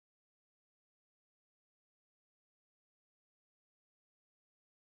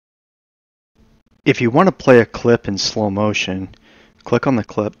If you want to play a clip in slow motion, click on the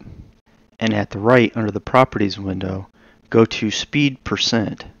clip, and at the right under the Properties window, go to Speed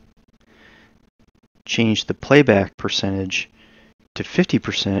Percent. Change the playback percentage to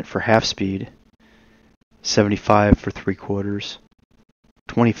 50% for half speed, 75 for 3/4,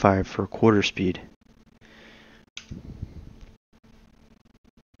 25 for quarter speed.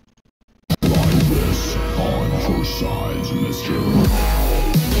 Find this on her sides, Mr.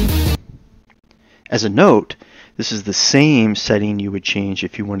 As a note, this is the same setting you would change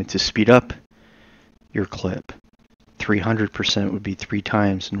if you wanted to speed up your clip. 300% would be 3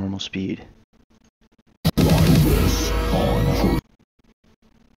 times normal speed. Find this on her.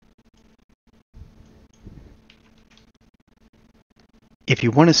 If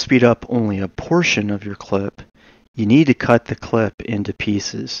you want to speed up only a portion of your clip, you need to cut the clip into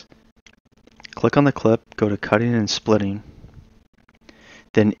pieces. Click on the clip, go to Cutting and Splitting,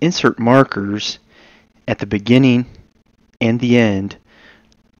 then insert markers at the beginning and the end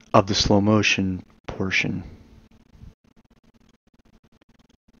of the slow motion portion.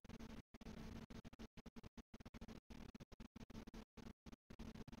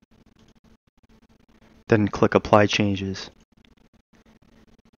 Then click Apply Changes.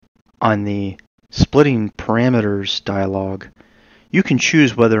 On the Splitting Parameters dialog, you can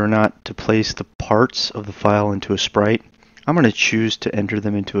choose whether or not to place the parts of the file into a sprite. I'm going to choose to enter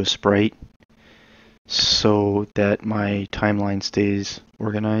them into a sprite so that my timeline stays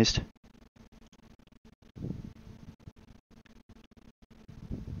organized.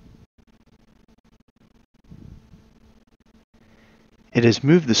 It has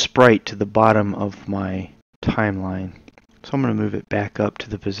moved the sprite to the bottom of my timeline, so I'm going to move it back up to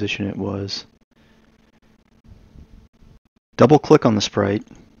the position it was. Double click on the sprite,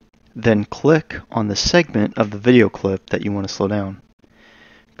 then click on the segment of the video clip that you want to slow down.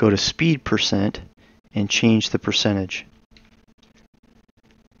 Go to Speed Percent and change the percentage.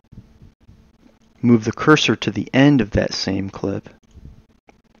 Move the cursor to the end of that same clip,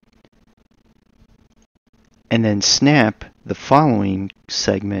 and then snap the following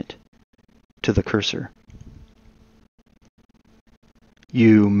segment to the cursor.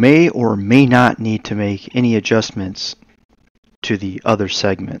 You may or may not need to make any adjustments to the other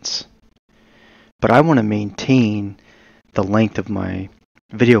segments, but I want to maintain the length of my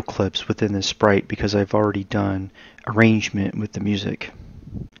video clips within the sprite because I've already done arrangement with the music.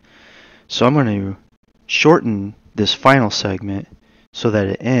 So I'm going to shorten this final segment so that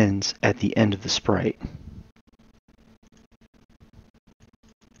it ends at the end of the sprite.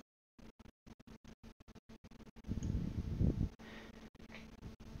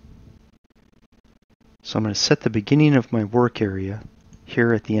 So I'm going to set the beginning of my work area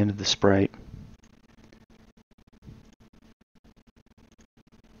here at the end of the sprite.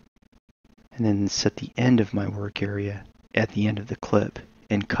 And then set the end of my work area at the end of the clip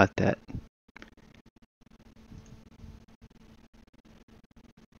and cut that.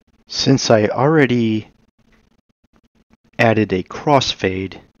 Since I already added a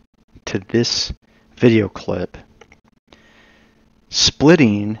crossfade to this video clip,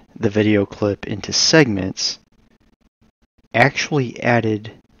 splitting the video clip into segments actually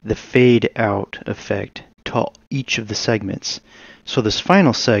added the fade out effect to each of the segments. So this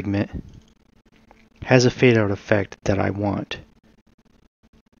final segment has a fade out effect that I want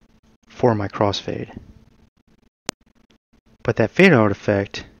for my crossfade. But that fade out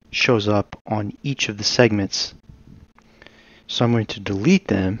effect shows up on each of the segments. So I'm going to delete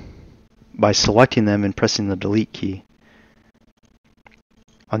them by selecting them and pressing the delete key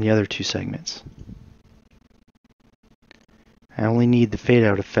on the other 2 segments. I only need the fade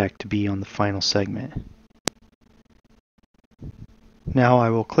out effect to be on the final segment. Now I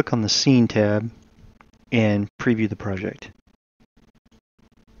will click on the Scene tab and preview the project.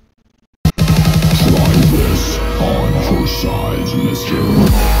 Try this on her sides, Mr.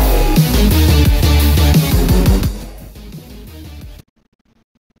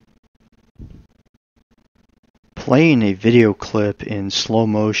 Playing a video clip in slow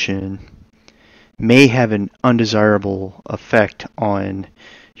motion may have an undesirable effect on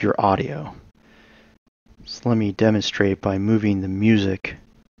your audio. So let me demonstrate by moving the music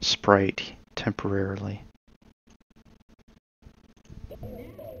sprite temporarily.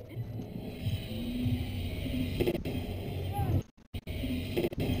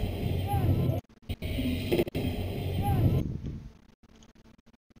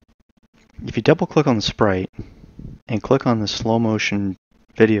 If you double click on the sprite and click on the slow motion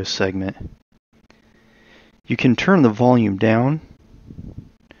video segment, you can turn the volume down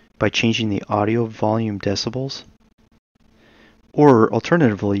by changing the audio volume decibels, Or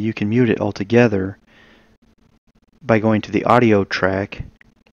alternatively, you can mute it altogether by going to the audio track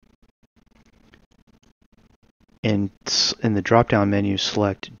and in the drop-down menu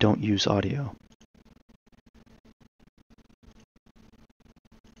select Don't Use Audio.